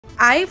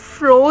I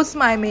froze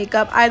my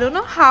makeup. I don't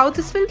know how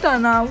this will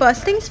turn out.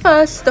 First things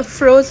first, the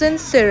frozen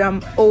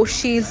serum. Oh,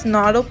 she's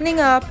not opening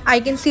up.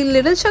 I can see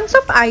little chunks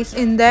of ice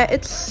in there.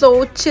 It's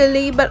so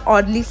chilly but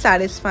oddly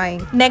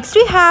satisfying. Next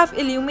we have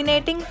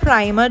illuminating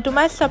primer. To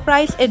my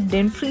surprise, it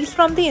didn't freeze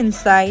from the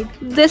inside.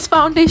 This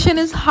foundation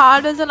is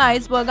hard as an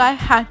iceberg. I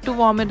had to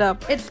warm it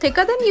up. It's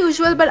thicker than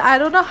usual, but I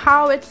don't know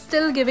how it's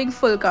still giving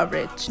full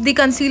coverage. The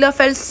concealer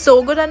felt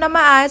so good under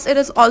my eyes. It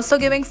is also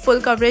giving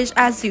full coverage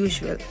as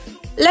usual.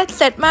 Let's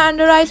set my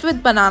under eyes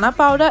with banana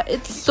powder.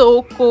 It's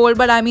so cold,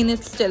 but I mean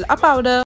it's still a powder.